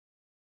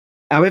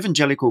our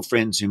evangelical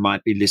friends who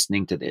might be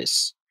listening to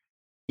this,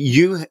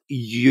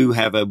 you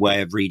have a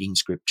way of reading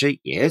scripture,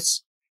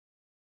 yes.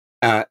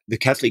 The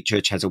Catholic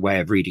Church has a way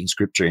of reading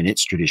scripture in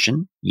its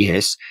tradition,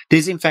 yes.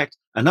 There's, in fact,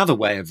 another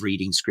way of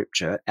reading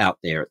scripture out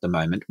there at the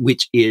moment,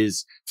 which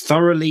is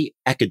thoroughly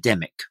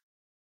academic.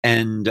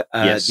 And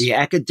Yes. the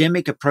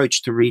academic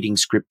approach to reading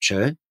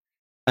scripture,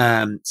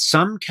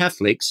 some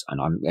Catholics,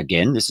 and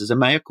again, this is a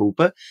mea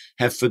culpa,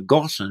 have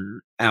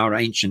forgotten our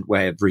ancient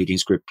way of reading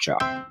scripture.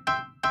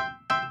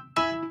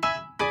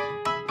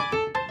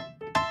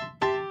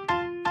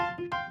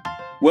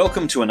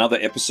 Welcome to another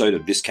episode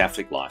of This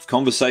Catholic Life.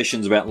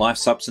 Conversations about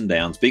life's ups and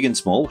downs, big and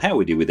small, how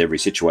we deal with every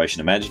situation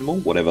imaginable,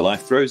 whatever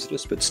life throws at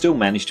us, but still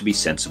manage to be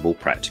sensible,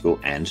 practical,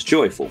 and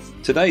joyful.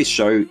 Today's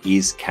show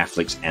is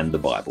Catholics and the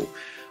Bible.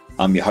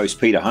 I'm your host,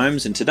 Peter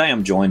Holmes, and today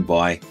I'm joined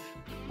by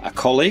a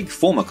colleague,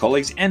 former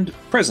colleagues, and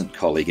present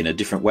colleague in a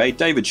different way,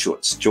 David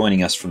Schutz,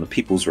 joining us from the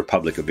People's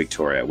Republic of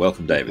Victoria.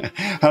 Welcome, David.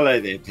 Hello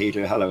there,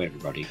 Peter. Hello,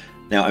 everybody.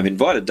 Now, I've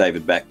invited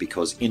David back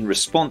because in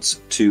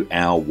response to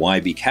our Why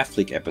Be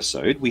Catholic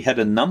episode, we had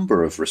a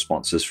number of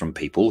responses from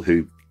people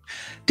who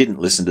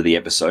didn't listen to the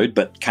episode,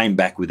 but came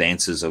back with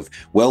answers of,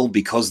 well,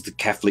 because the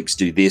Catholics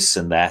do this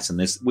and that and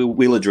this.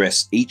 We'll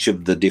address each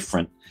of the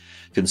different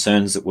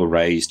concerns that were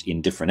raised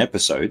in different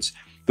episodes.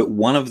 But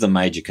one of the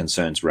major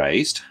concerns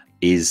raised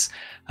is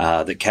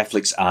that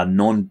Catholics are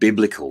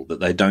non-biblical, that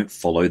they don't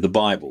follow the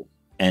Bible.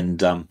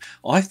 And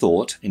I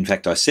thought, in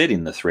fact, I said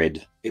in the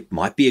thread, it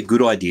might be a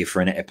good idea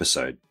for an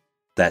episode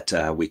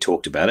that we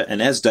talked about it.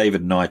 And as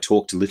David and I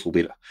talked a little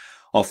bit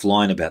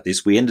offline about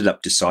this, we ended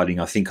up deciding,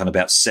 I think, on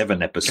about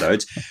 7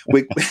 episodes.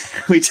 we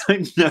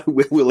don't know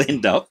where we'll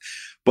end up.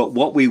 But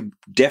what we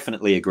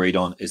definitely agreed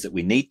on is that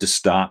we need to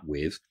start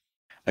with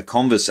a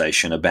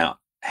conversation about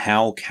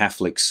how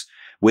Catholics,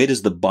 where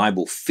does the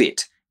Bible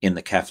fit in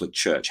the Catholic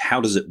Church?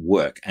 How does it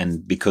work?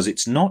 And because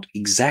it's not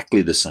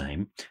exactly the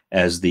same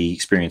as the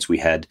experience we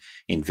had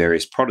in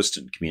various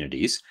Protestant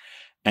communities,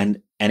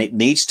 and it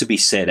needs to be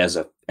said as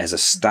a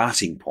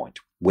starting point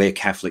where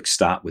Catholics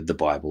start with the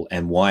Bible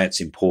and why it's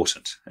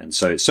important, and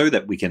so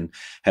that we can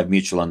have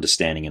mutual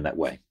understanding in that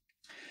way.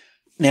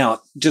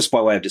 Now, just by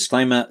way of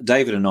disclaimer,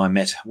 David and I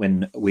met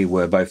when we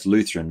were both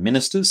Lutheran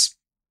ministers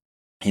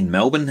in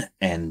Melbourne,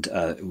 and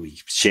we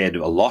shared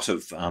a lot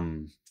of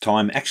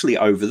time actually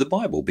over the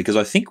Bible, because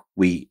I think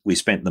we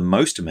spent the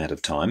most amount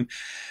of time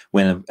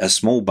when a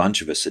small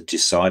bunch of us had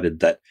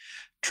decided that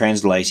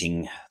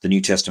translating the New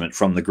Testament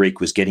from the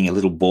Greek was getting a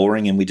little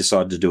boring, and we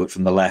decided to do it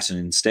from the Latin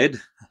instead.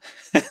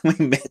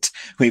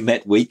 we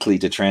met weekly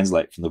to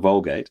translate from the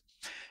Vulgate,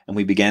 and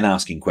we began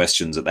asking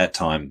questions at that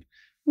time.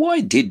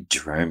 Why did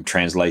Jerome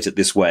translate it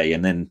this way?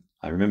 And then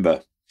I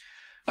remember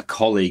a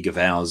colleague of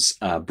ours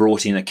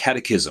brought in a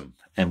catechism,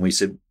 and we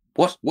said,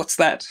 what's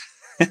that?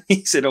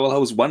 He said, oh, well, I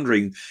was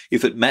wondering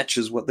if it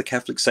matches what the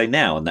Catholics say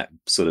now. And that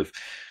sort of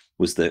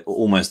was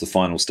almost the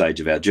final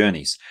stage of our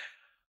journeys.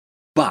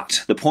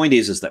 But the point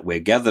is that we're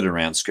gathered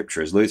around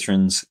Scripture as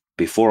Lutherans.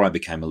 Before I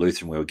became a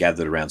Lutheran, we were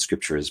gathered around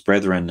Scripture as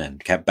Brethren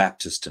and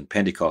Baptist and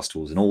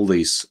Pentecostals and all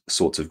these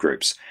sorts of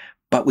groups.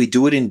 But we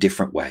do it in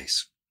different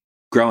ways.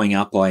 Growing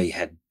up, I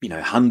had,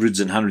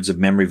 hundreds and hundreds of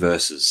memory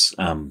verses,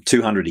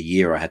 200 a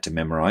year I had to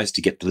memorize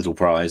to get the little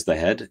prize they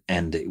had.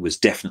 And it was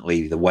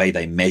definitely the way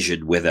they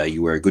measured whether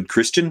you were a good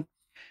Christian,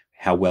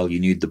 how well you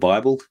knew the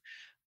Bible.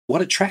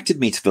 What attracted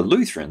me to the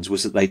Lutherans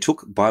was that they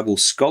took Bible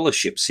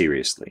scholarship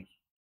seriously.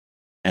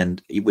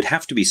 And it would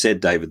have to be said,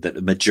 David, that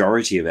the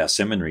majority of our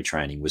seminary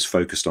training was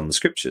focused on the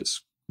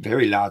Scriptures.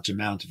 Very large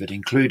amount of it,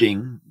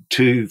 including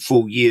 2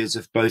 full years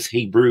of both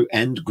Hebrew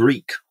and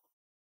Greek.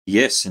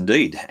 Yes,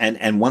 indeed.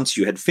 And once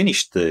you had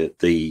finished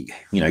the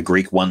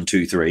Greek 1,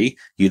 2, 3,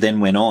 you then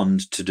went on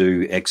to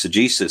do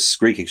exegesis,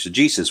 Greek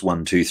exegesis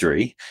 1, 2,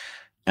 3,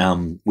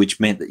 which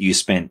meant that you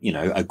spent,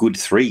 a good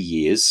 3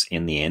 years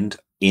in the end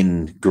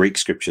in Greek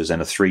scriptures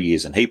and 3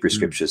 years in Hebrew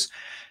scriptures.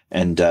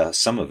 And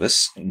some of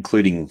us,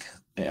 including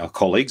our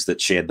colleagues that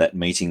shared that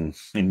meeting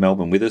in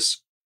Melbourne with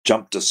us,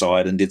 jumped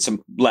aside and did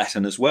some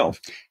Latin as well.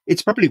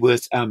 It's probably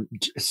worth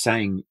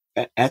saying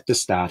at the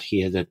start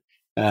here that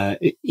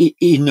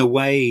in the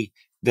way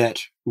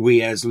that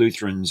we as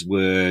Lutherans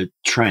were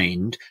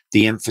trained,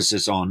 the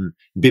emphasis on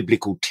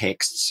biblical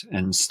texts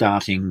and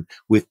starting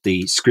with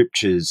the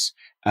Scriptures,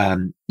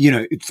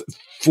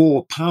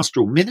 for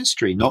pastoral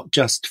ministry, not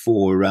just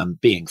for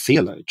being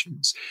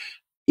theologians,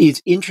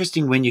 is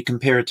interesting when you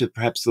compare it to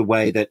perhaps the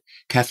way that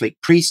Catholic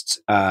priests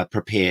are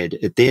prepared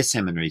at their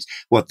seminaries.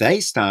 What they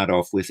start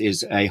off with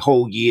is a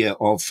whole year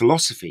of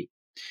philosophy,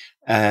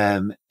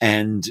 and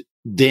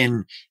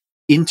then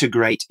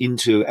integrate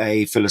into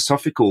a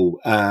philosophical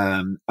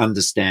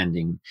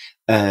understanding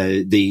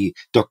the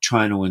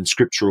doctrinal and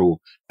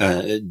scriptural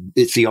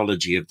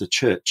theology of the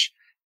Church.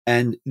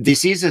 And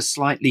this is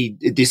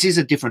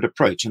a different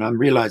approach. And I'm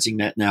realizing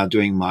that now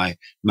doing my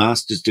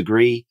master's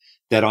degree,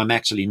 that I'm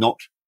actually not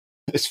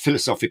as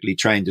philosophically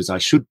trained as I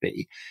should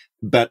be,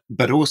 but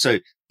also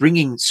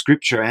bringing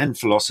scripture and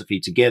philosophy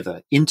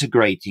together,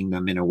 integrating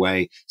them in a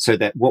way so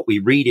that what we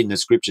read in the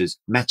Scriptures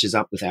matches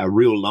up with our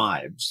real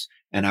lives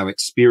and our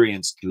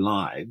experienced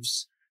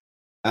lives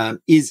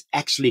is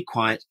actually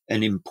quite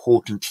an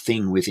important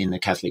thing within the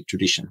Catholic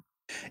tradition.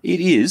 It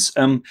is.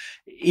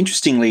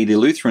 Interestingly, the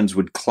Lutherans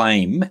would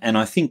claim, and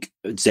I think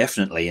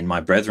definitely in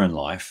my brethren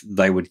life,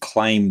 they would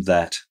claim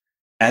that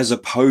as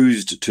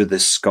opposed to the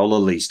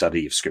scholarly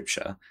study of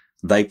Scripture,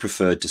 they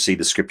preferred to see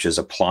the Scriptures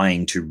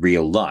applying to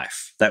real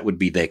life. That would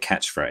be their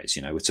catchphrase.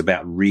 It's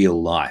about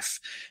real life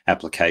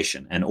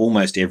application. And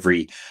almost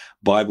every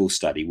Bible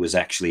study was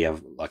actually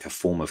like a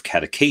form of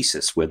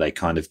catechesis where they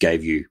kind of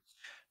gave you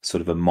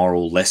sort of a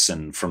moral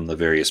lesson from the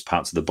various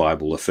parts of the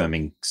Bible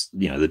affirming,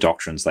 the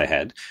doctrines they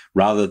had,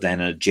 rather than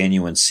a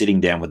genuine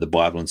sitting down with the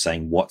Bible and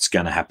saying, what's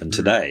going to happen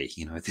today?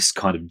 This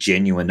kind of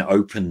genuine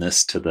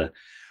openness to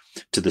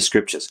the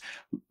Scriptures.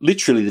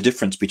 Literally the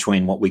difference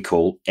between what we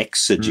call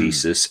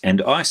exegesis and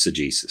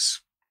eisegesis.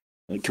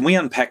 Can we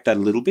unpack that a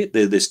little bit?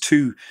 There's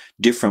two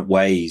different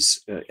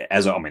ways,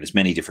 there's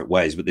many different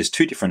ways, but there's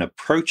two different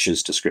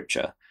approaches to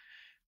Scripture,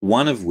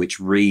 one of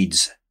which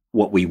reads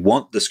what we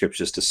want the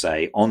Scriptures to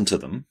say onto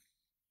them.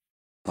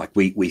 Like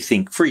we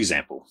think, for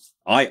example,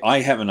 I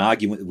have an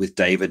argument with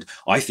David.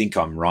 I think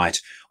I'm right.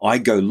 I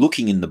go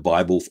looking in the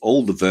Bible for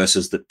all the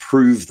verses that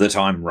prove that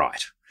I'm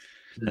right.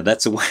 Now,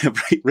 that's a way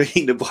of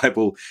reading the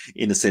Bible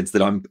in a sense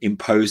that I'm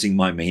imposing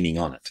my meaning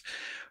on it,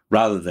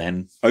 rather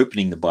than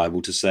opening the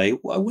Bible to say,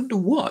 well, I wonder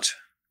what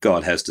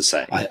God has to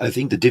say. I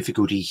think the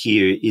difficulty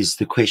here is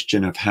the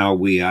question of how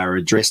we are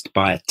addressed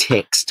by a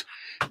text.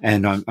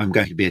 And I'm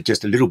going to be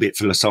just a little bit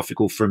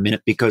philosophical for a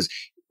minute, because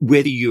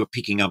whether you're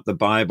picking up the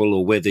Bible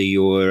or whether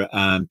you're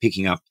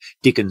picking up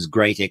Dickens'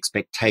 Great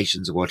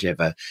Expectations or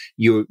whatever,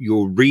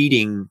 you're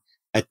reading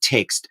a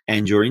text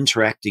and you're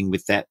interacting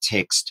with that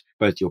text,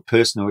 both your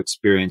personal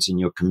experience and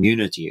your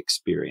community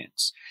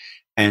experience.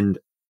 And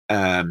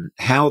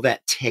how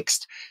that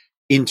text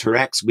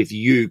interacts with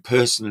you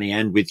personally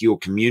and with your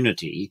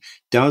community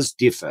does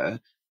differ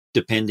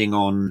depending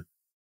on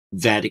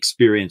that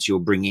experience you're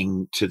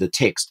bringing to the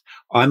text.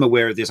 I'm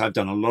aware of this. I've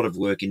done a lot of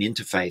work in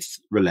interfaith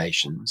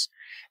relations.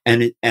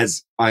 And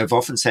as I've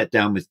often sat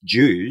down with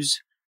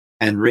Jews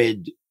and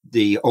read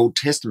the Old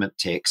Testament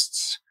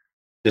texts,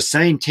 the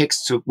same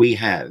texts that we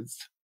have,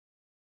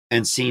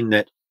 and seen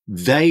that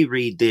they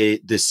read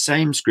the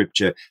same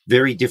Scripture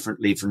very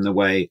differently from the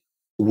way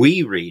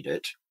we read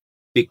it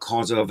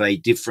because of a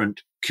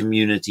different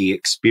community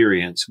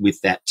experience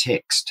with that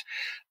text.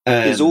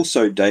 There's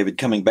also, David,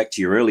 coming back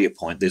to your earlier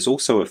point, there's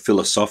also a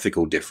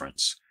philosophical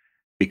difference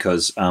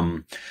because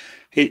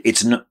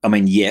it's not,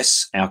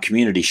 yes, our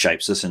community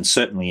shapes us. And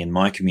certainly in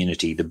my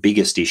community, the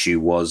biggest issue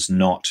was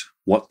not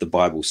what the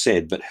Bible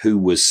said, but who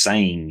was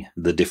saying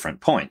the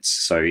different points.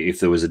 So if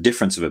there was a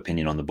difference of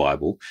opinion on the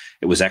Bible,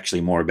 it was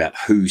actually more about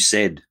who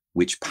said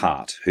which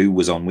part, who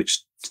was on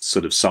which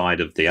sort of side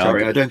of the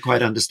argument. Sorry, I don't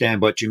quite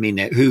understand what you mean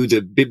there. Who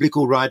the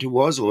biblical writer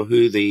was or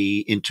who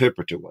the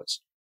interpreter was?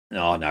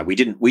 Oh, no, we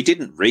didn't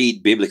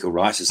read biblical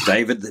writers,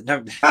 David.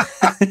 No,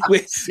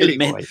 Silly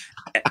boy.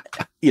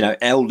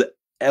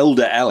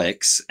 Elder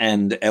Alex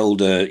and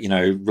Elder,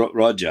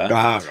 Roger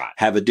right.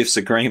 have a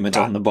disagreement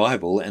on the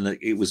Bible, and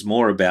it was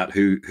more about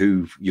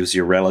who was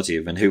your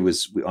relative and who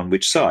was on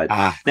which side.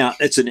 Now,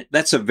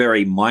 that's a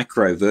very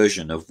micro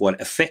version of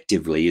what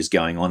effectively is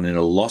going on in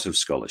a lot of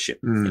scholarship.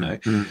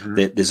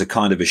 There's a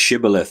kind of a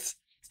shibboleth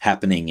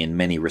happening in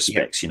many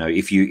respects. Yep.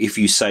 If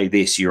you say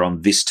this, you're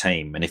on this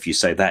team, and if you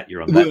say that,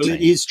 you're on that team. Well,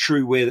 it is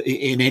true whether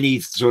in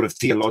any sort of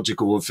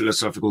theological or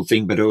philosophical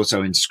thing, but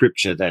also in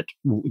Scripture, that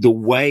the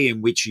way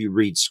in which you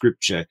read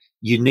Scripture,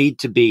 you need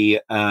to be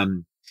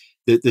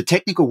the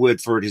technical word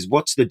for it is,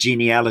 what's the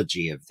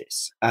genealogy of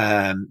this?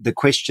 The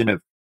question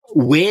of,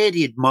 where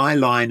did my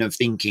line of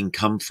thinking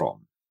come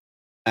from?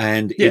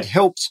 And it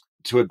helps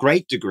to a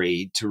great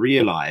degree to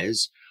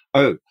realize,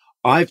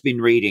 I've been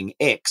reading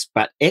X,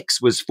 but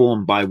X was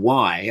formed by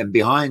Y, and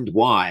behind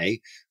Y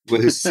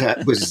was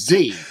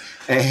Z.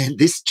 And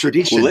this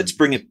tradition. Well, let's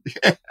bring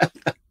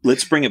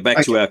it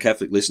back to our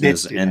Catholic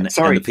listeners and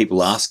the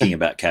people asking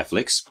about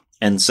Catholics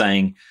and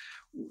saying,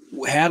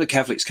 how do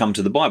Catholics come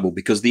to the Bible?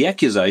 Because the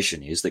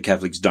accusation is that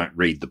Catholics don't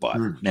read the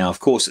Bible. Now,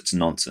 of course, it's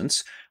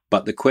nonsense.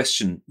 But the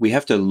question, we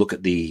have to look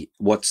at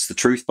what's the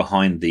truth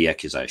behind the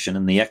accusation.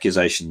 And the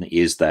accusation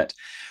is that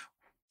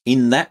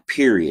in that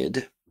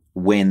period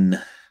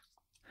when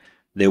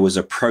there was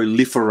a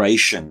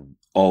proliferation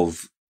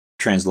of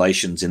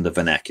translations in the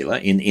vernacular,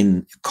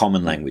 in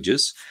common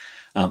languages.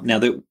 Now,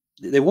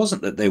 there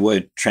wasn't that there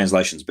were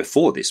translations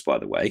before this, by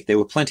the way. There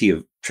were plenty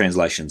of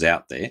translations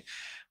out there.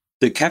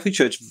 The Catholic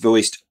Church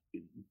voiced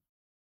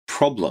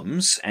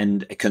problems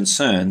and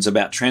concerns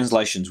about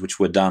translations which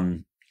were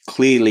done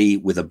clearly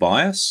with a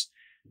bias,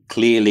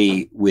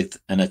 clearly with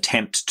an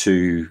attempt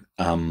to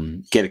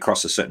get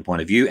across a certain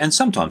point of view, and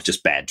sometimes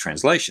just bad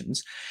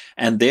translations,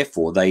 and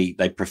therefore they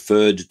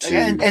preferred to.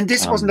 And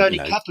this wasn't only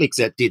Catholics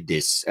that did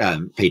this,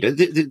 Peter.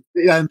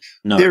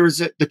 No. There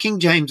is the King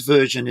James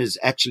version is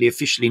actually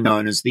officially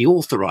known as the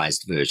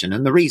Authorized Version,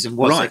 and the reason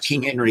was that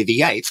King Henry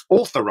VIII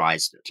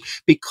authorized it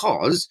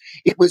because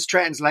it was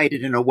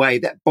translated in a way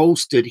that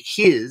bolstered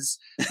his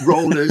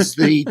role as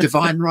the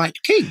divine right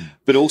king.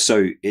 But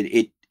also,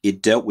 it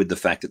dealt with the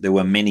fact that there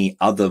were many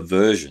other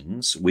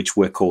versions which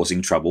were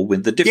causing trouble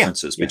with the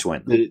differences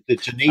between them. The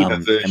Geneva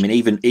version. I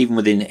mean, even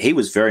within, he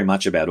was very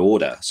much about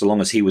order, so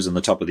long as he was in the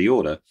top of the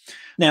order.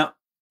 Now,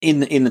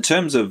 in the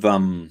terms of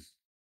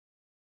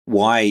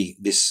why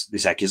this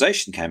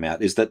accusation came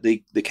out, is that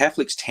the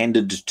Catholics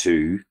tended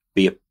to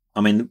be,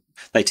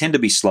 they tend to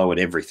be slow at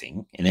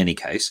everything in any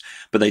case,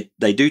 but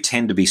they do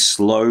tend to be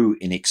slow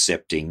in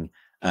accepting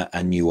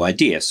a new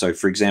idea. So,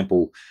 for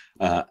example,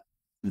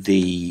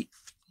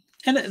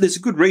 and there's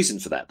a good reason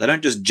for that. They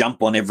don't just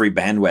jump on every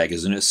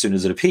bandwagon as soon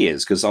as it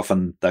appears, because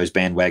often those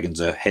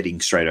bandwagons are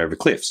heading straight over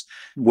cliffs.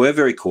 We're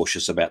very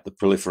cautious about the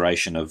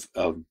proliferation of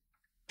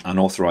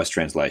unauthorized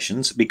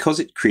translations because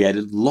it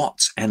created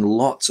lots and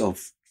lots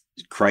of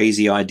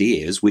crazy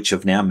ideas which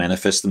have now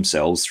manifest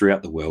themselves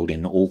throughout the world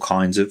in all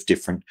kinds of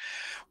different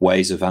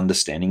ways of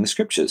understanding the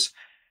scriptures.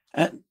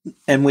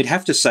 And we'd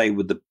have to say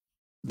with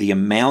the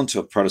amount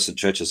of Protestant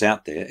churches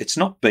out there, it's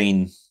not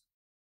been...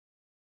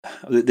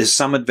 There's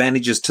some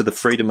advantages to the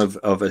freedom of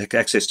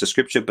access to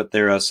Scripture, but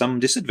there are some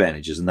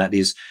disadvantages, and that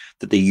is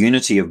that the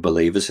unity of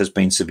believers has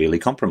been severely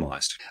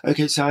compromised.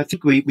 Okay, so I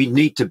think we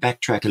need to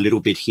backtrack a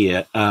little bit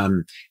here.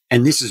 And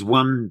this is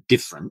one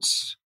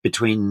difference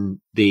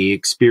between the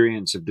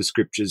experience of the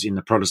Scriptures in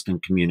the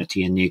Protestant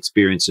community and the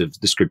experience of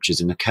the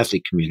Scriptures in the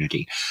Catholic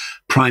community.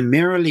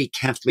 Primarily,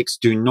 Catholics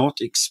do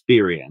not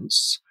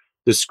experience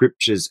the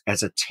Scriptures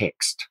as a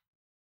text.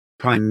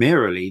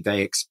 Primarily,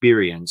 they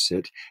experience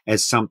it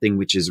as something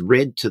which is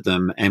read to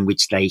them and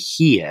which they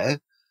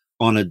hear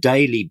on a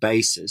daily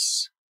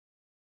basis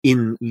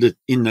in the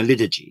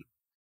liturgy.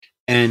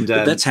 And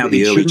but that's how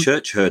the early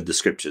church heard the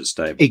scriptures,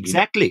 David.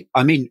 Exactly.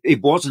 I mean,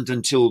 it wasn't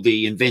until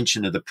the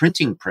invention of the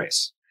printing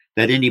press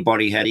that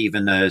anybody had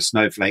even a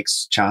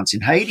snowflake's chance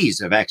in Hades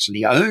of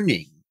actually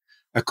owning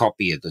a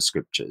copy of the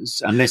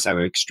scriptures, unless they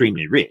were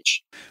extremely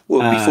rich.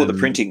 Well, before the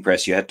printing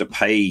press, you had to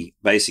pay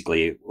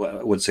basically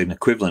what's an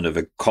equivalent of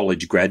a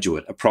college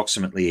graduate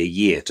approximately a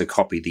year to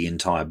copy the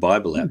entire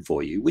Bible out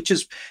for you, which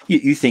is,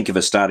 you think of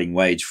a starting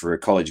wage for a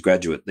college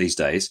graduate these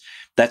days,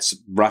 that's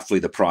roughly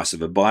the price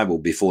of a Bible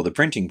before the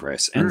printing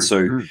press. And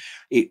so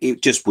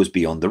it just was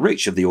beyond the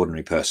reach of the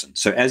ordinary person.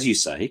 So as you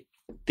say,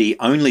 the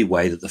only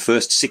way that the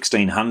first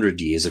 1600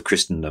 years of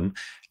Christendom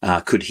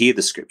could hear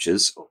the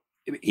scriptures,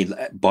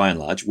 by and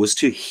large, was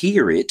to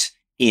hear it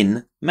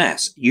in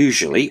mass,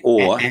 usually,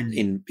 or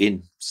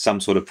in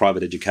some sort of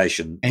private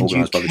education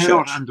organised by the church. And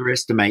you cannot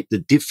underestimate the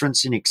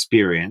difference in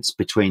experience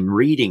between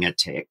reading a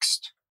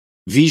text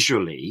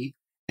visually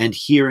and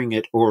hearing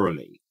it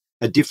orally.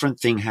 A different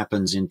thing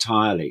happens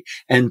entirely.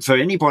 And for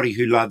anybody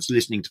who loves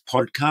listening to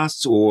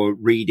podcasts or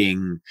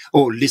reading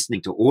or listening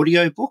to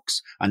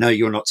audiobooks, I know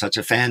you're not such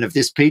a fan of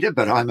this, Peter,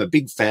 but I'm a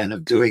big fan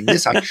of doing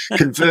this. I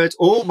convert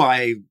all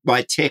my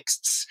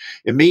texts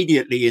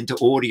immediately into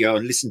audio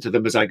and listen to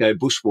them as I go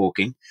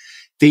bushwalking.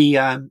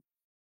 To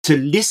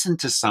listen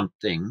to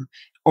something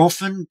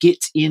often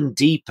gets in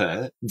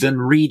deeper than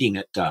reading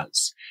it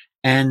does.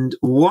 And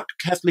what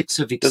Catholics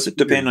have experienced... Does it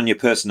depend on your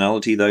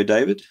personality, though,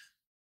 David?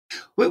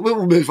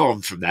 We'll move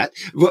on from that.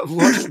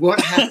 What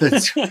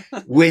happens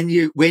when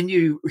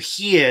you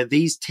hear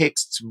these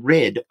texts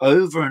read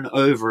over and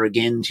over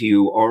again to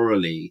you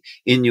orally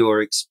in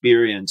your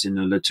experience in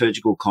a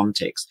liturgical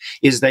context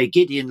is they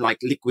get in like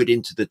liquid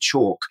into the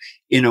chalk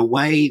in a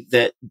way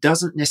that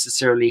doesn't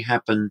necessarily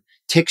happen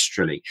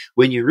textually.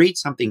 When you read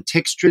something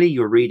textually,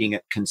 you're reading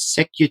it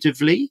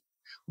consecutively,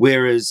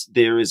 whereas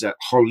there is a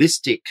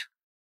holistic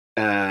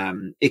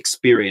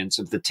experience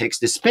of the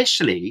text,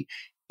 especially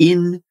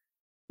in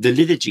the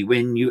liturgy,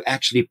 when you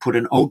actually put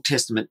an Old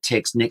Testament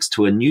text next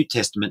to a New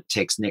Testament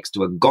text next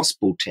to a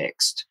gospel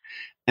text,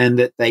 and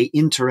that they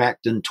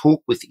interact and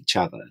talk with each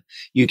other,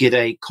 you get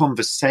a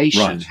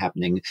conversation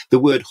happening. The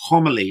word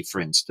homily,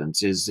 for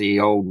instance, is the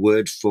old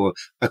word for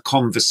a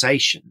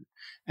conversation.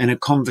 And a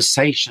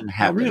conversation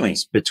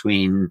happens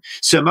between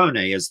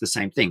sermone is the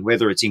same thing,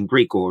 whether it's in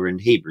Greek or in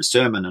Hebrew.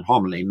 Sermon and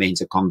homily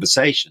means a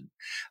conversation.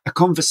 A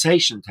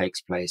conversation takes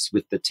place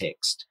with the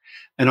text.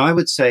 And I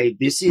would say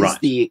this is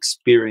the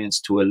experience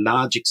to a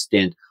large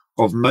extent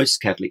of most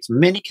Catholics,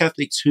 many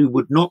Catholics who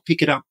would not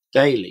pick it up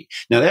daily.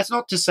 Now, that's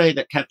not to say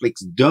that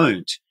Catholics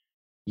don't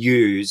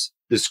use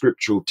the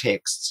scriptural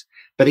texts.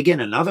 But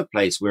again, another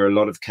place where a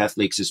lot of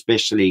Catholics,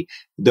 especially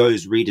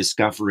those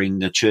rediscovering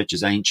the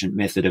church's ancient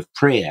method of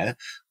prayer,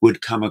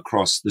 would come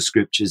across the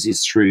scriptures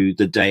is through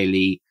the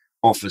daily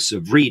office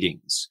of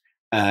readings.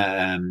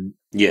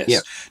 Yes. Yeah.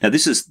 Now,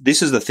 this is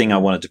the thing I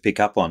wanted to pick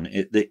up on.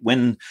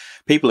 When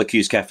people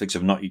accuse Catholics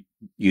of not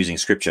using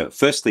scripture,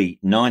 firstly,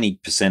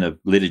 90% of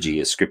liturgy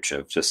is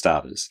scripture, for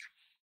starters.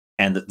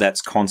 and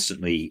that's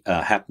constantly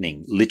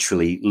happening,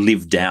 literally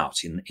lived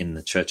out in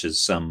the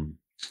church's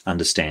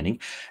understanding.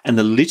 And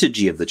the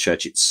liturgy of the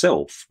church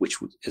itself, which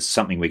is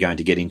something we're going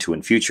to get into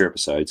in future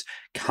episodes,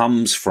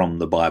 comes from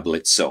the Bible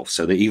itself,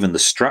 so that even the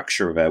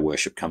structure of our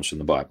worship comes from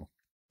the Bible.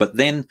 But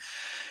then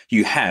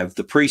you have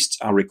the priests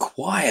are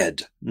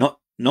required, not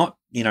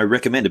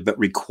recommended, but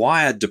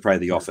required to pray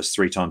the office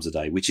 3 times a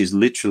day, which is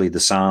literally the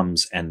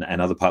Psalms and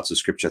other parts of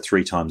Scripture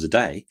 3 times a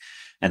day,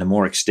 and a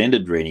more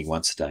extended reading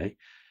once a day.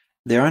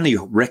 They're only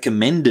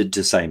recommended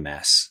to say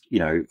Mass,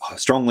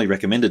 strongly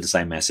recommended to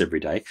say Mass every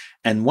day.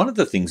 And one of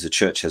the things the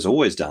church has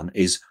always done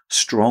is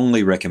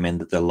strongly recommend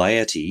that the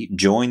laity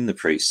join the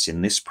priests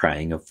in this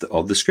praying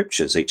of the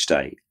Scriptures each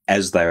day,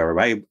 as they are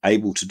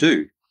able to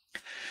do.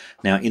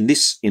 Now, in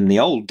the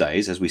old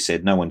days, as we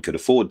said, no one could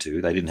afford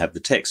to. They didn't have the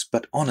text.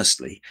 But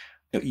honestly,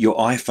 your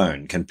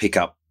iPhone can pick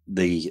up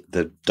the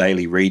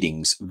daily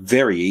readings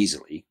very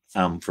easily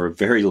for a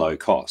very low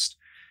cost.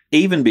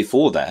 Even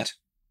before that,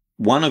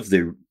 one of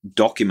the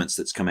documents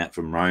that's come out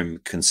from Rome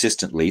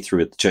consistently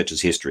through the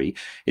church's history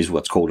is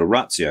what's called a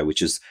ratio,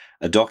 which is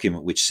a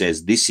document which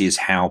says this is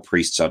how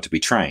priests are to be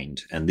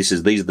trained, and these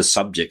are the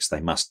subjects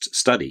they must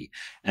study.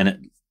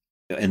 And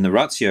in the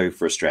ratio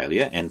for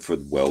Australia and for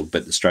the world,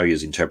 but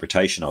Australia's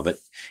interpretation of it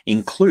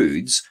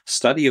includes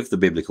study of the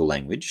biblical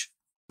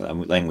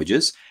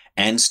languages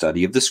and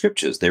study of the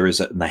Scriptures.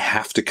 They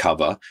have to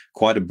cover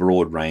quite a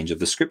broad range of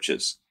the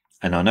Scriptures.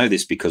 And I know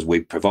this because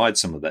we provide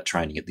some of that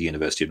training at the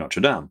University of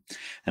Notre Dame.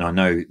 And I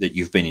know that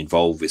you've been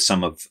involved with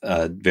some of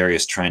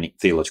various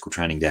theological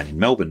training down in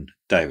Melbourne,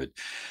 David.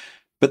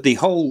 But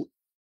the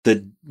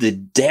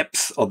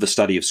depth of the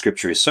study of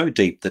Scripture is so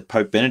deep that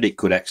Pope Benedict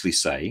could actually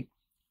say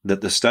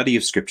that the study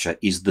of Scripture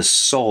is the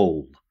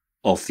soul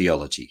of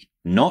theology,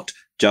 not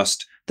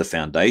just the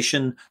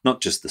foundation,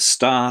 not just the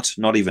start,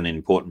 not even an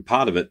important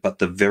part of it, but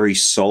the very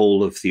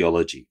soul of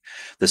theology,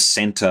 the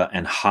center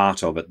and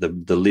heart of it,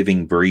 the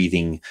living,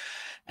 breathing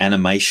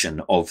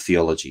animation of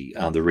theology,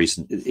 the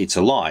reason it's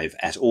alive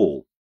at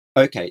all.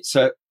 Okay,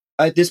 so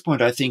at this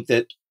point, I think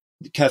that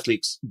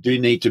Catholics do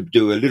need to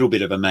do a little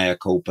bit of a mea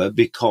culpa,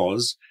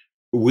 because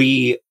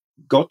we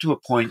got to a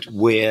point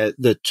where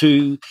the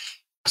two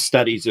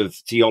studies of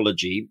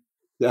theology,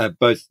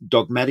 both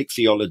dogmatic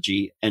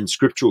theology and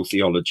scriptural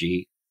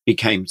theology,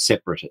 became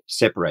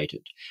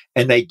separated.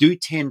 And they do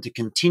tend to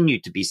continue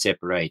to be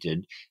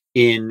separated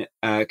in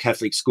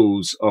Catholic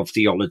schools of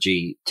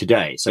theology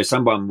today. So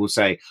someone will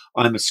say,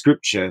 I'm a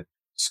scripture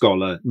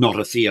scholar, not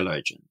a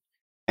theologian.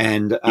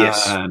 And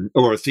yes.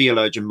 Or a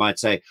theologian might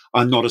say,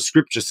 I'm not a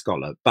scripture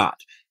scholar, but.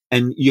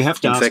 And you have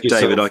to ask yourself. In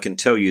fact, David, I can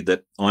tell you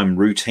that I'm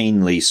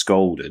routinely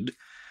scolded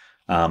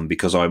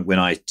because when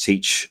I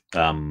teach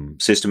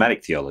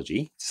systematic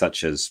theology,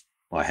 such as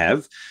I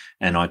have,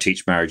 and I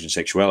teach marriage and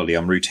sexuality,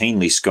 I'm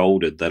routinely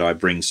scolded that I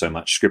bring so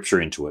much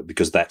scripture into it,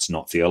 because that's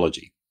not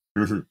theology.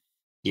 Mm-hmm.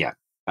 Yeah.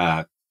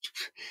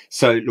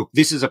 So, look,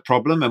 this is a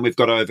problem and we've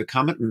got to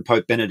overcome it. And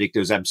Pope Benedict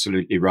is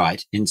absolutely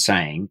right in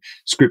saying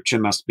scripture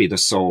must be the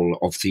soul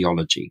of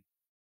theology.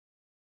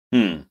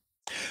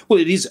 Well,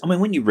 it is. I mean,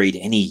 when you read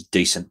any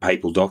decent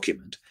papal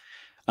document,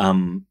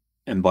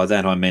 and by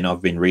that I mean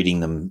I've been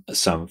reading them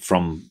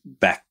from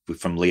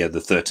Leo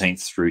XIII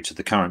through to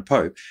the current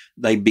Pope,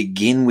 they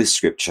begin with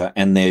Scripture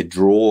and they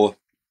draw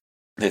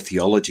their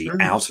theology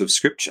out of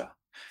Scripture.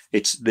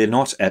 They're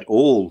not at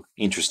all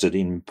interested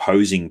in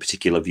imposing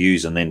particular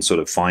views and then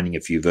sort of finding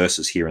a few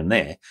verses here and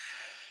there.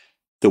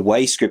 The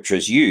way Scripture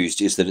is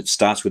used is that it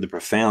starts with a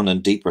profound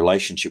and deep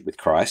relationship with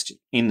Christ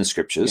in the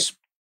Scriptures,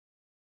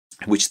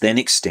 which then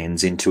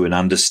extends into an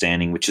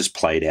understanding which is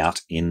played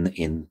out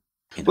in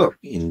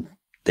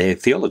their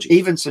theology.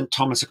 Even St.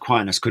 Thomas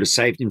Aquinas could have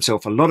saved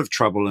himself a lot of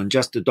trouble and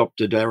just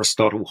adopted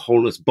Aristotle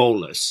holus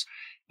bolus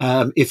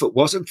if it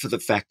wasn't for the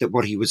fact that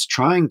what he was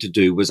trying to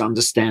do was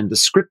understand the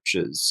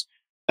Scriptures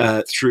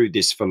through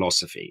this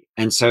philosophy.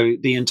 And so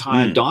the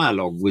entire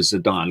dialogue was a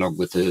dialogue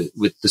with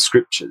the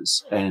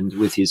Scriptures and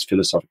with his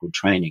philosophical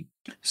training.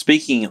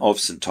 Speaking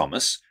of St.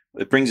 Thomas,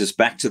 it brings us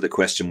back to the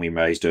question we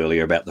raised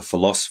earlier about the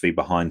philosophy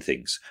behind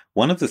things.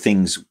 One of the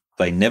things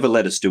they never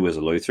let us do as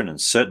a Lutheran, and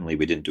certainly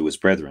we didn't do as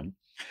brethren,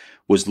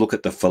 was look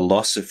at the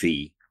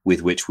philosophy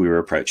with which we were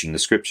approaching the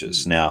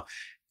Scriptures. Now,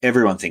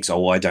 everyone thinks,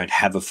 I don't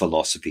have a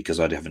philosophy because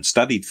I haven't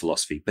studied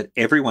philosophy, but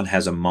everyone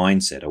has a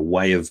mindset, a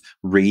way of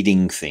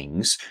reading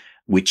things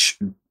which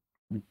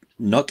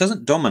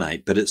doesn't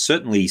dominate, but it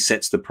certainly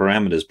sets the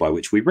parameters by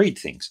which we read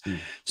things.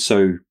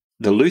 So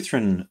the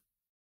Lutheran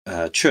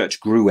Church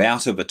grew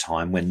out of a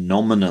time when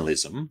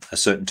nominalism, a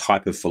certain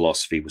type of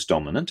philosophy, was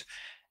dominant.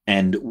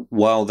 And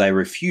while they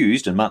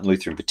refused, and Martin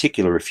Luther in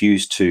particular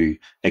refused to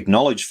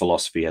acknowledge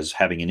philosophy as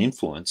having an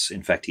influence,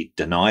 in fact, he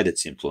denied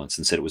its influence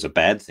and said it was a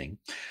bad thing,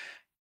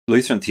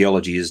 Lutheran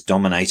theology is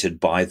dominated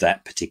by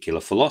that particular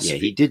philosophy.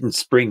 Yeah, he didn't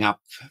spring up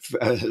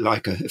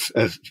like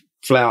a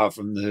flower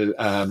from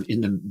the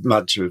in the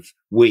bunch of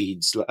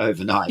weeds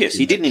overnight. Yes,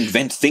 he didn't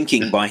invent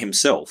thinking by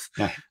himself.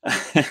 No.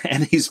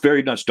 And he's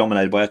very much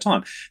dominated by our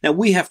time. Now,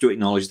 we have to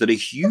acknowledge that a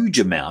huge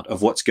amount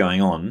of what's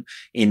going on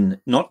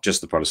in not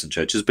just the Protestant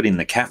churches, but in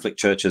the Catholic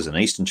churches and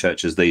Eastern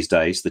churches these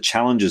days, the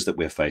challenges that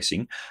we're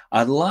facing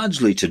are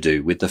largely to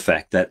do with the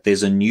fact that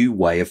there's a new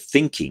way of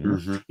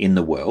thinking in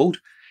the world,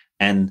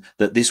 and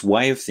that this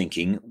way of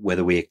thinking,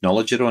 whether we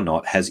acknowledge it or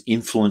not, has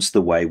influenced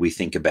the way we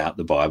think about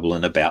the Bible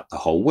and about the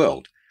whole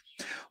world.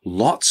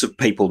 Lots of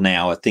people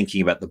now are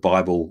thinking about the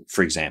Bible,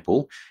 for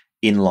example,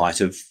 in light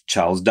of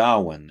Charles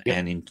Darwin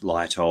and in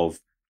light of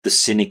the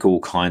cynical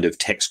kind of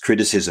text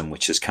criticism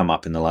which has come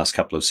up in the last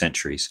couple of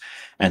centuries.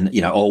 And,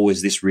 oh,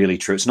 is this really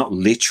true? It's not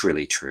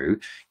literally true,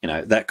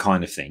 that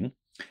kind of thing.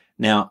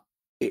 Now,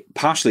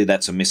 partially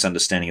that's a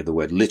misunderstanding of the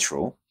word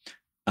literal,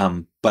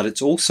 but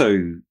it's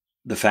also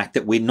the fact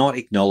that we're not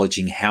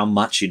acknowledging how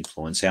much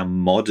influence our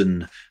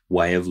modern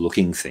way of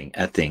looking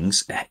at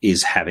things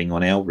is having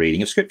on our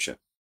reading of Scripture.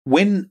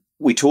 When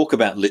we talk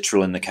about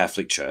literal in the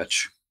Catholic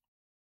Church,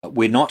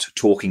 we're not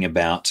talking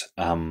about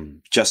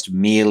just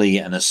merely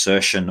an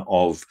assertion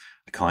of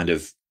a kind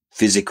of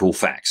physical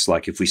facts.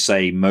 Like if we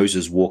say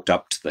Moses walked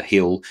up to the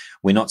hill,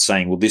 we're not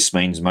saying, well, this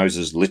means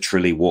Moses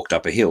literally walked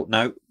up a hill.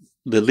 No,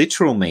 the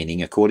literal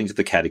meaning, according to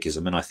the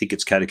Catechism, and I think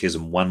it's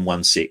Catechism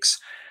 116,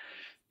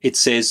 it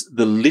says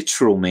the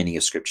literal meaning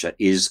of Scripture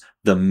is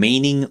the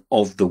meaning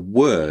of the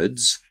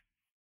words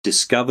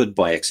discovered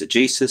by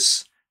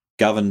exegesis,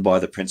 governed by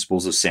the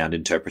principles of sound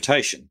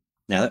interpretation.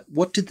 Now,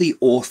 what did the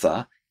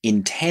author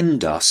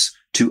intend us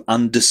to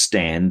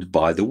understand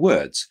by the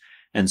words?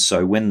 And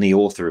so when the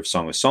author of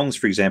Song of Songs,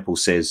 for example,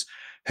 says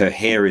her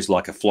hair is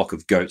like a flock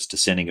of goats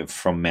descending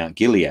from Mount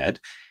Gilead,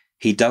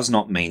 he does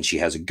not mean she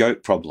has a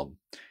goat problem.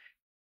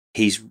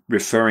 He's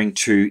referring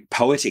to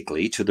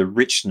poetically to the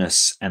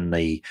richness and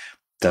the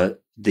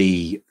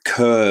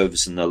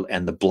curves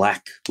and the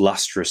black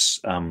lustrous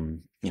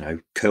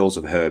curls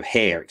of her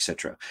hair,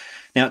 etc.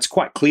 Now, it's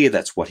quite clear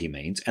that's what he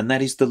means, and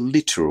that is the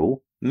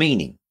literal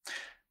meaning.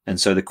 And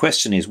so the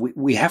question is,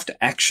 we have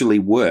to actually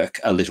work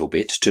a little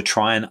bit to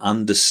try and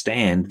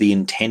understand the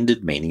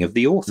intended meaning of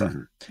the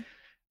author.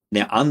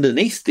 Now,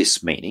 underneath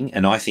this meaning,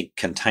 and I think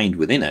contained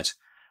within it,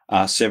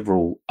 are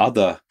several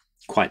other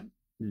quite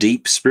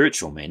deep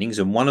spiritual meanings,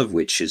 and one of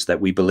which is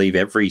that we believe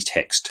every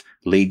text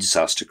leads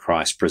us to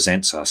Christ,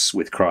 presents us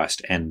with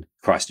Christ, and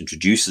Christ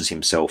introduces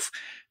himself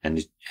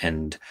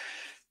and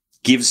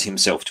gives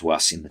himself to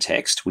us in the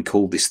text. We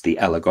call this the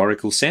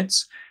allegorical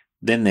sense.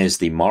 Then there's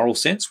the moral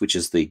sense, which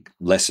is the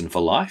lesson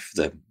for life,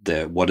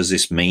 the what does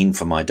this mean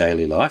for my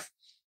daily life?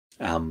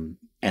 And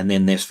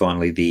then there's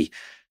finally the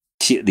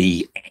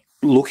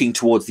looking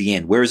towards the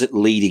end. Where is it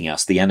leading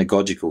us? The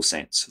anagogical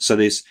sense. So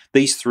there's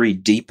these three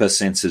deeper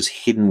senses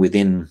hidden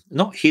within,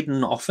 not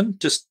hidden often,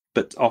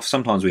 but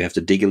sometimes we have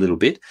to dig a little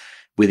bit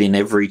within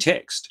every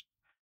text.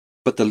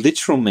 But the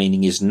literal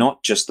meaning is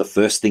not just the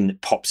first thing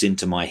that pops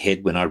into my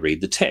head when I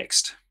read the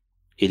text.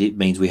 It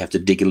means we have to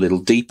dig a little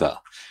deeper.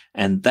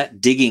 And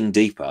that digging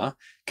deeper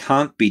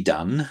can't be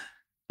done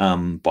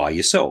by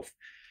yourself.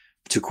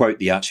 To quote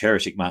the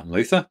arch-heretic Martin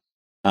Luther,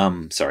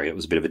 sorry, it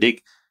was a bit of a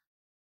dig,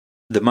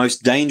 the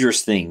most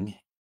dangerous thing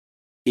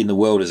in the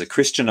world is a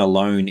Christian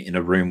alone in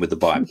a room with the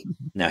Bible.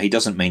 Now, he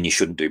doesn't mean you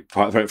shouldn't do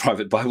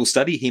private Bible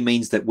study. He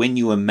means that when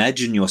you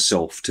imagine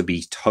yourself to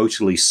be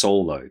totally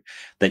solo,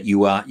 that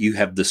you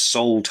have the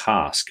sole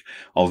task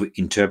of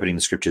interpreting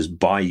the Scriptures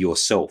by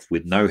yourself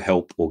with no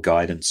help or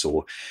guidance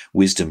or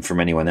wisdom from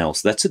anyone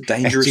else. That's a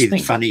dangerous thing.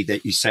 It's funny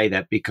that you say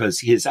that,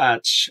 because his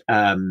arch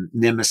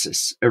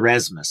nemesis,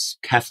 Erasmus,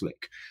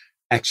 Catholic,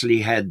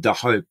 actually had the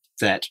hope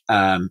that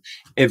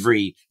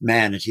every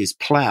man at his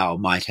plough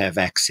might have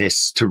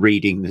access to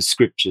reading the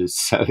Scriptures.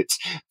 So it's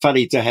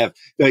funny to have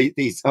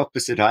these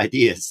opposite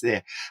ideas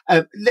there.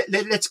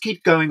 Let's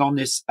keep going on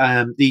this.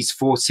 These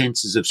four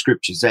senses of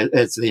Scriptures,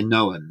 as they're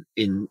known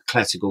in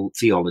classical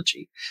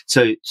theology.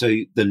 So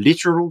the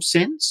literal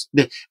sense,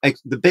 the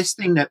best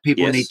thing that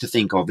people need to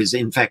think of is,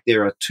 in fact,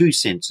 there are two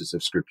senses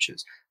of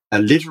Scriptures: a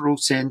literal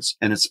sense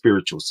and a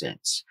spiritual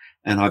sense.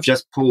 And I've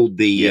just pulled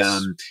the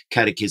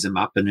Catechism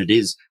up, and it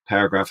is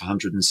paragraph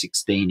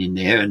 116 in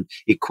there, and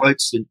it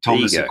quotes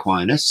Thomas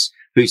Aquinas,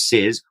 who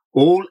says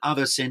all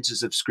other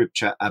senses of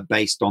Scripture are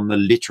based on the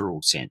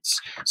literal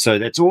sense. So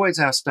that's always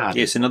our start.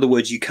 Yes, in other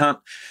words, you can't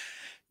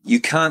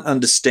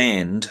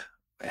understand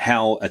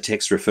how a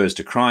text refers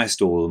to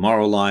Christ or the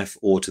moral life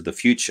or to the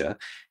future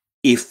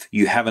if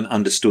you haven't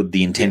understood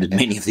the intended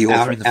meaning of the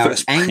author in the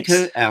first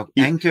place. Our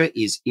anchor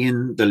is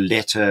in the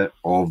letter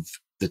of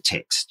the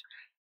text.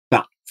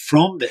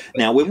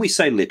 Now, when we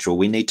say literal,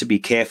 we need to be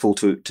careful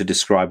to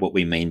describe what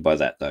we mean by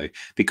that, though,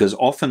 because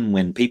often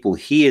when people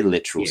hear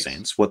literal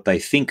sense, what they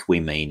think we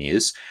mean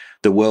is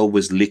the world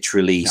was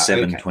literally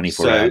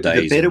 24-hour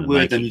days. The better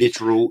word than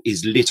literal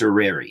is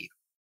literary.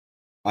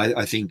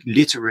 I think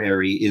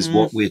literary is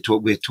what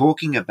we're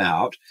talking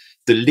about.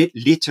 The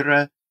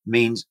litera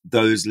means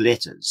those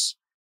letters,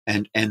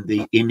 and in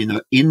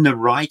the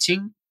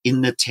writing,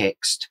 in the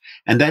text,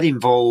 and that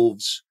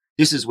involves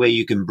this is where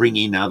you can bring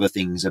in other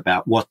things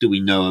about what do we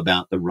know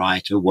about the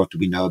writer, what do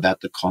we know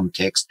about the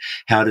context,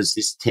 how does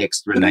this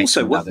text relate but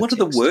also, to another what do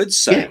the text? words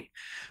say? Yeah.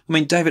 I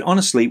mean, David,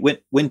 honestly,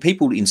 when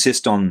people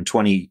insist on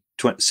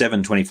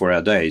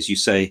 24-hour days, you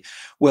say,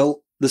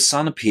 well, the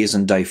sun appears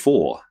on day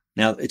 4.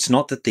 Now, it's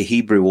not that the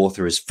Hebrew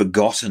author has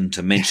forgotten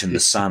to mention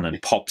the sun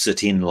and pops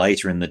it in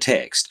later in the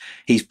text.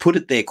 He's put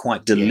it there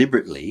quite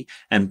deliberately.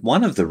 And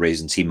one of the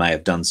reasons he may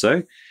have done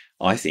so,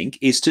 I think,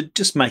 is to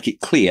just make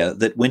it clear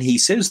that when he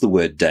says the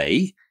word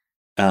day,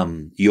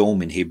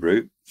 yom in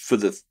Hebrew, for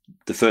the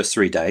first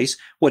 3 days,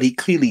 what he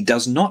clearly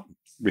does not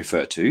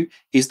refer to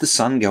is the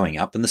sun going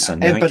up and the sun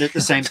going down. But at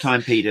the same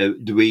time, Peter,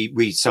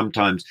 we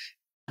sometimes,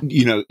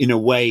 in a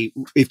way,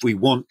 if we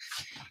want,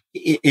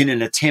 in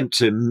an attempt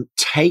to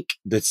take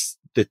the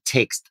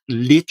text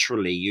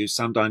literally, you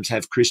sometimes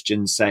have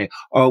Christians say,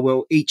 oh,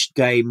 well, each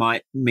day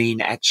might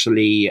mean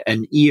actually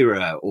an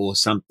era or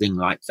something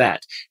like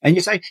that. And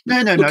you say,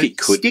 no,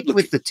 stick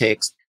with the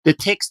text. The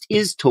text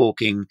is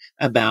talking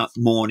about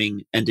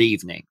morning and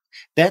evening.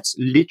 That's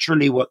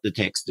literally what the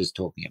text is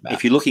talking about.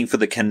 If you're looking for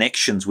the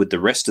connections with the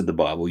rest of the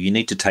Bible, you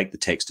need to take the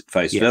text at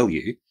face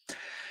value.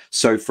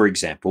 So, for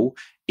example,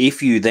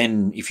 if you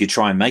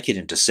try and make it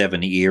into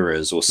 7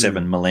 eras or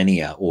 7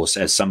 millennia, or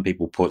as some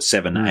people put,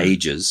 7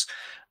 ages,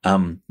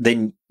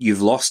 then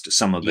you've lost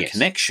some of the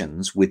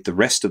connections with the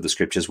rest of the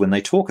scriptures when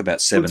they talk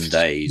about 7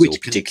 days or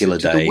particular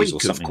days week, or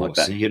something course,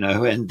 like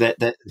that. And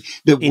that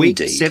the week,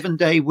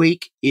 7-day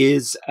week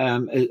is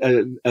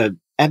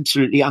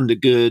absolutely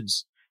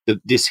undergirds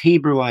this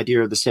Hebrew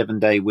idea of the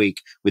 7-day week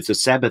with the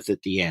Sabbath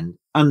at the end,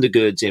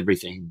 undergirds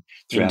everything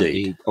throughout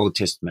the Old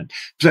Testament.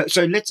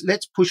 So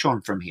let's push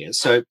on from here.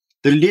 So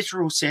the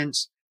literal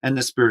sense and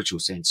the spiritual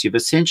sense. You've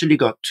essentially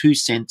got 2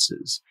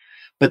 senses,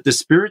 but the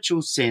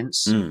spiritual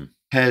sense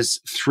has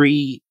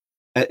 3.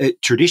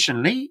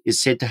 Traditionally, is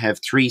said to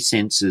have 3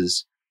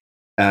 senses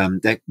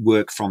that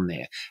work from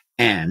there,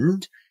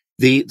 and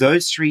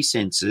those 3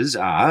 senses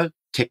are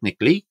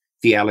technically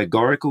the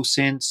allegorical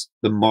sense,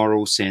 the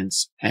moral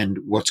sense, and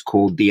what's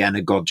called the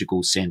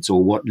anagogical sense,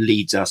 or what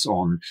leads us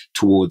on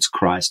towards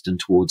Christ and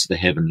towards the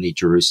heavenly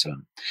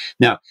Jerusalem.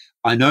 Now,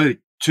 I know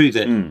too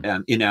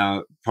that in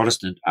our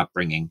Protestant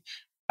upbringing,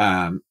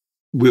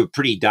 we were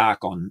pretty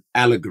dark on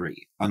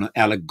allegory, on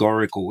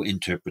allegorical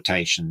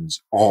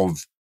interpretations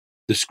of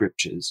the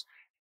scriptures.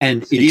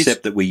 And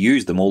except that we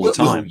use them all the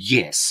time. Well,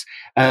 yes.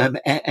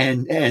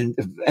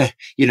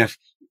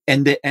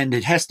 And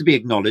it has to be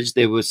acknowledged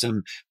there were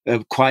some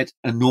quite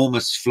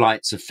enormous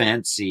flights of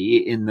fancy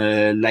in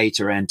the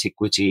later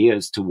antiquity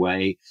as to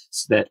ways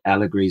that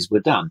allegories were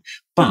done.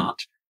 But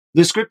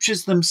the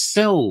scriptures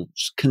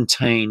themselves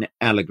contain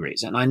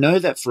allegories. And I know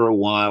that for a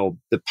while,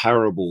 the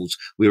parables,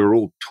 we were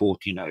all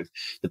taught,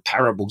 the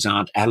parables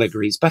aren't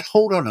allegories. But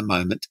hold on a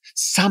moment.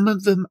 Some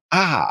of them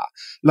are.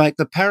 Like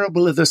the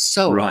parable of the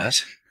sower.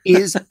 Right.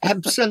 Is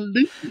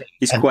absolutely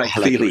it's quite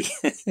clearly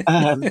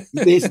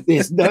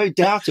there's no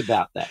doubt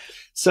about that.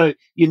 So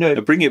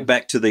bring it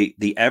back to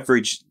the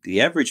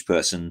average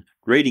person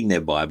reading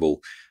their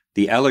Bible.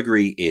 The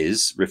allegory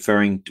is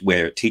referring to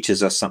where it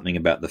teaches us something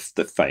about the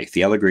faith,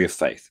 the allegory of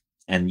faith,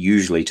 and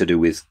usually to do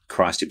with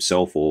Christ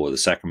himself or the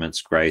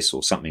sacraments, grace,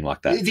 or something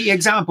like that. The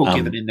example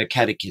given in the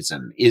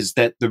Catechism is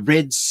that the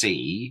Red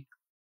Sea,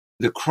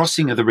 the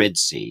crossing of the Red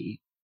Sea,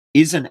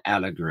 is an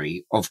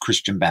allegory of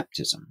Christian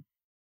baptism.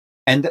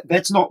 And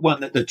that's not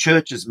one that the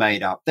church has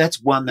made up.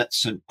 That's one that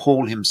St.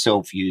 Paul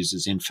himself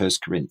uses in 1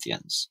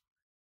 Corinthians.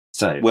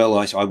 So, well,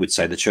 I would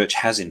say the church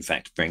has, in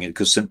fact, bring it,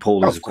 because St.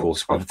 Paul is, of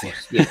course.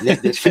 Yeah,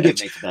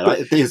 forgive me for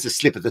that. There's a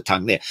slip of the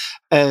tongue there.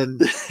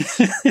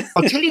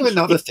 I'll tell you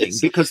another thing,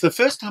 because the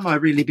first time I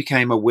really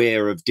became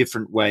aware of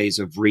different ways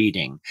of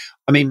reading,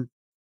 I mean,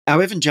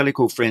 our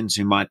evangelical friends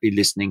who might be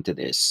listening to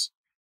this,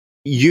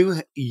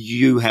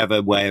 you have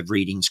a way of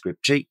reading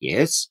scripture,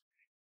 yes.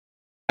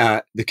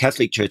 The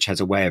Catholic Church has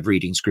a way of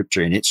reading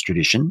scripture in its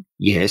tradition.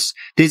 Yes.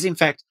 There's, in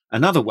fact,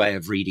 another way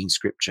of reading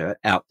scripture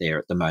out there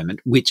at the moment,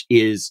 which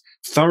is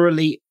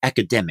thoroughly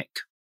academic.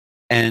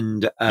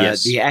 And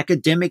the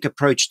academic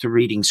approach to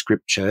reading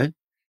scripture,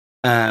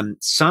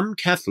 some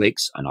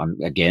Catholics, and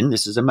again,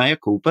 this is a mea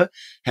culpa,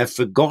 have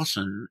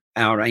forgotten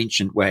our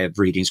ancient way of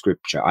reading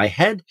scripture. I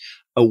had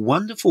a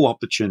wonderful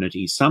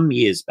opportunity some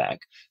years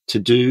back to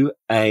do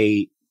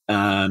a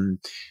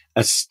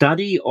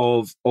study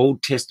of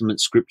Old Testament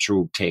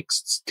scriptural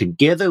texts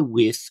together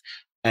with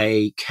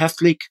a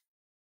Catholic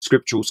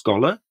scriptural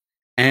scholar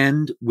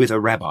and with a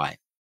rabbi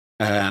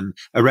of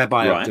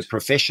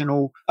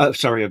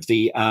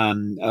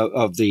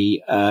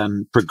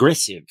the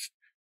progressive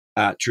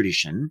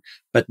tradition.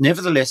 But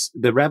nevertheless,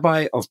 the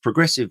rabbi of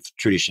progressive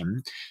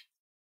tradition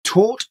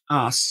taught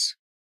us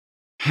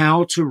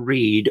how to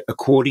read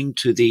according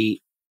to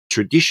the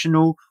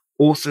traditional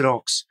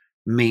Orthodox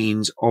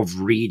means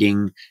of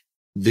reading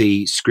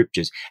the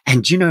scriptures.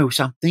 And you know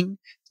something?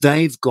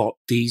 They've got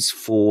these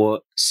 4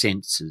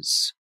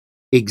 senses.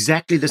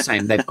 Exactly the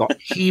same. They've got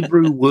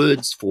Hebrew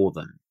words for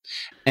them.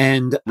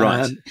 And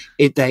Right.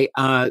 they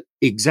are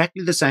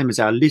exactly the same as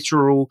our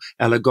literal,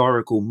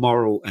 allegorical,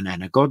 moral, and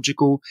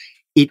anagogical.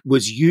 It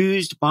was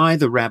used by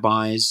the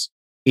rabbis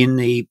in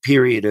the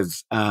period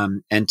of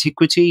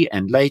antiquity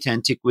and late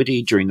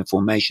antiquity during the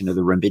formation of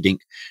the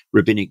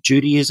rabbinic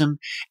Judaism.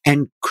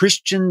 And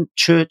Christian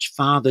church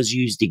fathers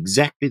used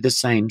exactly the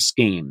same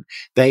scheme.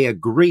 They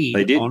agreed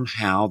They did. on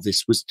how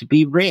this was to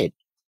be read.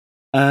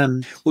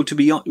 Well, to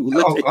be honest,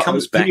 it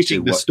comes back to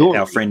what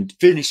our friend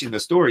finishing the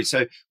story.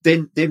 So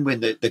then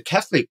when the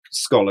Catholic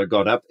scholar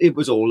got up, it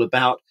was all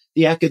about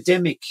the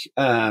academic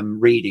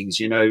readings,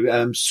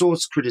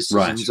 source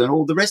criticisms and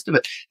all the rest of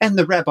it. And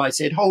the rabbi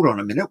said, "Hold on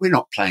a minute, we're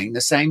not playing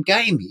the same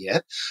game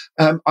here.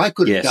 I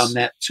could have done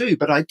that too,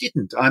 but I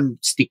didn't. I'm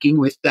sticking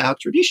with our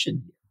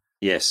tradition."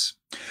 Yes.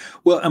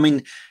 Well, I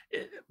mean,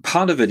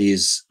 part of it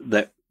is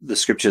that the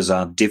scriptures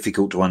are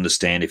difficult to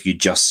understand if you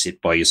just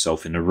sit by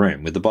yourself in a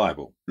room with the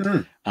Bible.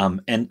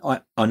 And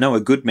I know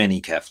a good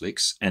many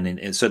Catholics,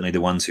 and certainly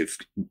the ones who've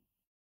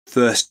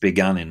first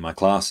begun in my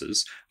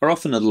classes, are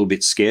often a little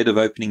bit scared of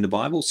opening the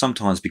Bible,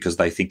 sometimes because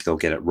they think they'll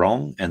get it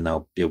wrong and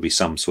there'll be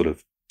some sort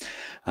of,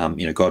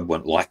 God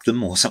won't like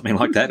them or something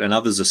like that. And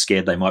others are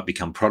scared they might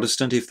become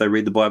Protestant if they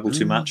read the Bible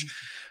too much.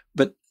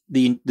 But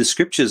the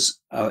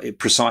scriptures are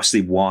precisely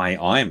why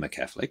I am a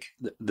Catholic.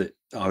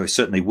 I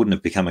certainly wouldn't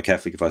have become a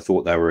Catholic if I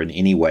thought they were in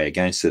any way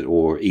against it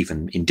or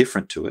even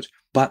indifferent to it.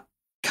 But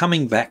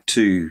coming back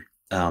to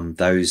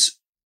the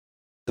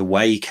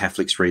way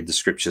Catholics read the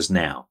scriptures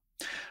now,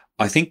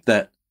 I think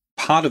that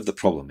part of the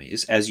problem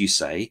is, as you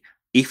say,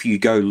 if you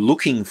go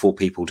looking for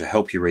people to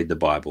help you read the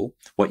Bible,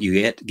 what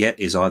you get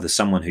is either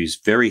someone who's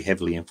very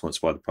heavily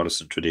influenced by the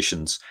Protestant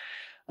traditions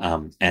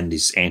and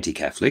is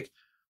anti-Catholic,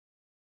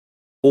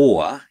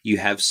 or you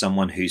have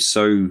someone who's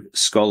so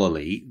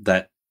scholarly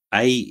that,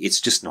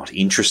 it's just not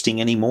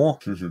interesting anymore,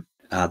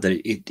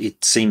 that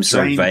it seems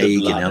so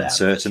vague and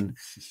uncertain.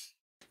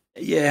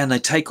 Yeah, and they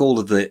take all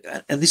of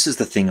and this is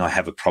the thing I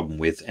have a problem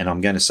with, and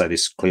I'm going to say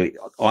this clearly,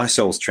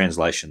 Isol's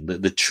translation,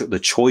 the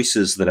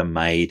choices that are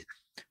made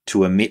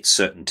to omit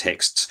certain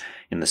texts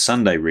in the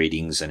Sunday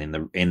readings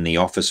and in the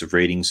office of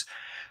readings,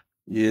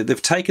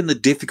 they've taken the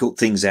difficult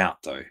things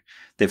out, though.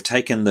 They've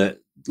taken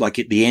like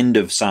at the end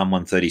of Psalm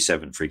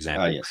 137, for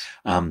example,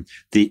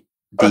 the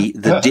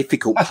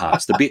difficult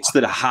parts, the bits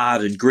that are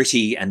hard and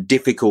gritty and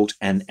difficult,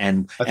 and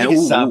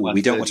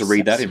we don't want to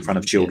read that in front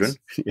of children.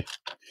 Yes.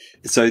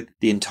 So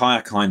the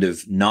entire kind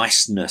of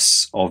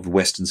niceness of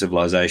Western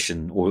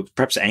civilization, or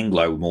perhaps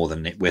Anglo more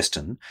than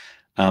Western,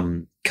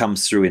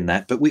 comes through in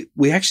that. But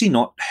we're actually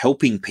not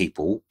helping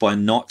people by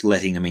not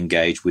letting them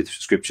engage with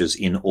scriptures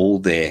in all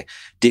their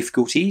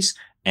difficulties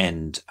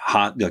and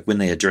hard, like when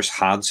they address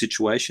hard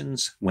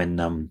situations,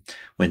 when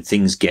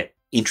things get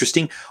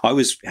interesting. I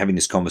was having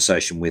this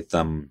conversation with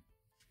in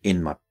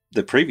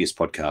the previous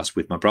podcast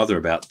with my brother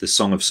about the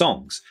Song of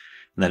Songs,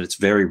 and that it's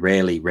very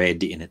rarely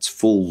read in its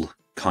full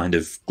kind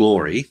of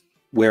glory,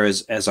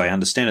 whereas, as I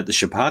understand it, the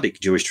Sephardic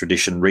Jewish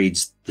tradition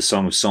reads the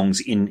Song of Songs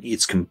in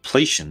its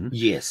completion.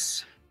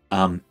 Yes.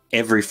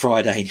 Every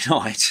Friday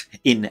night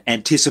in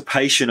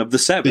anticipation of the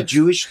Sabbath. The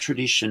Jewish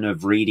tradition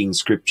of reading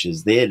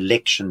scriptures, their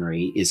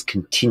lectionary is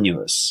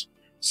continuous.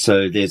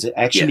 So there's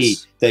actually,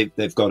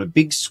 they've got a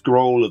big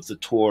scroll of the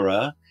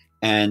Torah,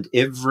 and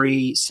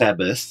every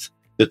Sabbath,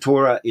 the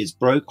Torah is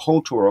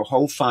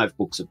whole 5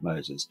 books of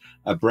Moses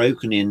are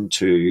broken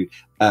into,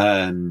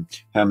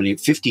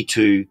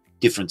 52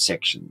 different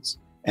sections.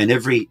 And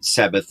every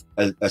Sabbath,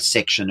 a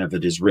section of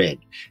it is read.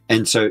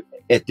 And so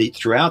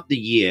throughout the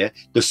year,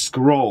 the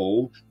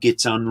scroll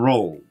gets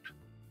unrolled.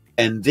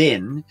 And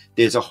then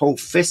there's a whole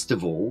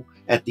festival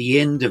at the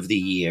end of the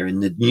year,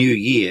 in the new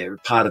year,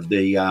 part of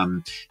the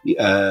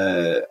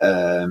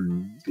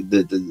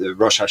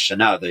Rosh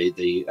Hashanah,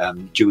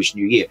 the Jewish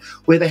New Year,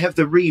 where they have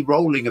the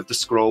re-rolling of the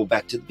scroll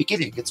back to the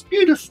beginning. It's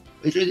beautiful.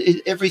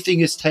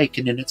 Everything is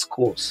taken in its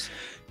course.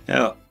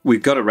 Now,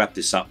 we've got to wrap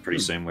this up pretty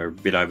soon. We're a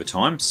bit over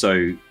time.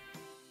 So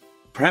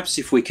perhaps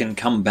if we can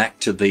come back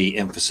to the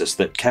emphasis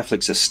that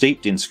Catholics are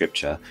steeped in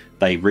Scripture,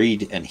 they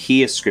read and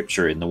hear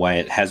Scripture in the way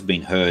it has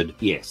been heard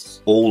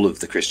all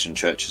of the Christian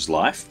Church's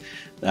life.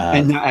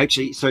 And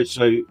actually, so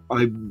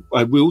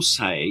I will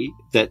say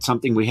that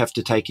something we have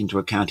to take into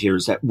account here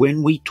is that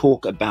when we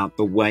talk about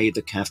the way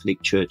the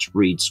Catholic Church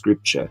reads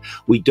Scripture,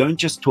 we don't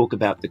just talk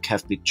about the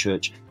Catholic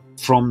Church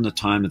from the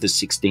time of the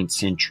 16th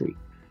century.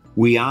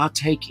 We are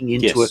taking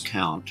into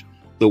account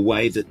the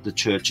way that the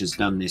Church has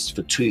done this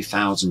for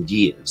 2,000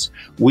 years.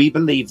 We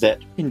believe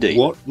that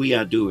what we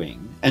are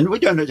doing, and we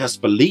don't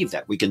just believe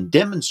that, we can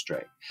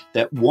demonstrate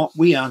that what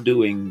we are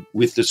doing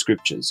with the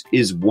Scriptures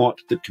is what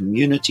the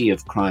community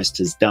of Christ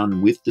has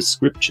done with the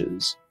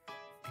Scriptures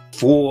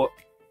for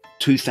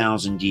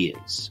 2,000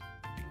 years.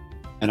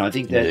 And I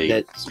think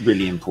that's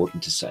really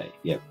important to say.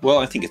 Yeah. Well,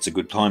 I think it's a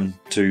good time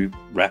to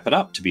wrap it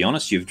up, to be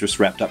honest. You've just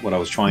wrapped up what I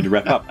was trying to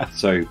wrap up.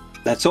 So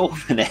that's all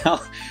for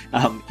now.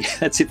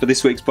 That's it for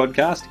this week's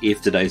podcast.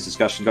 If today's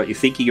discussion got you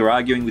thinking or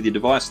arguing with your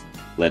device,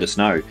 let us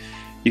know.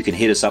 You can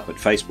hit us up at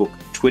Facebook,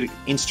 Twitter,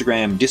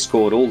 Instagram,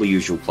 Discord, all the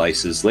usual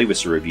places. Leave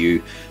us a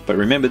review. But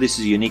remember, this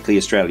is a uniquely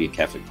Australian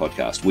Catholic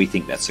podcast. We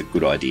think that's a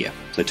good idea.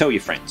 So tell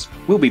your friends.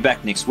 We'll be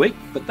back next week,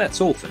 but that's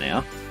all for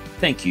now.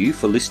 Thank you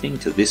for listening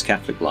to This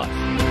Catholic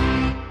Life.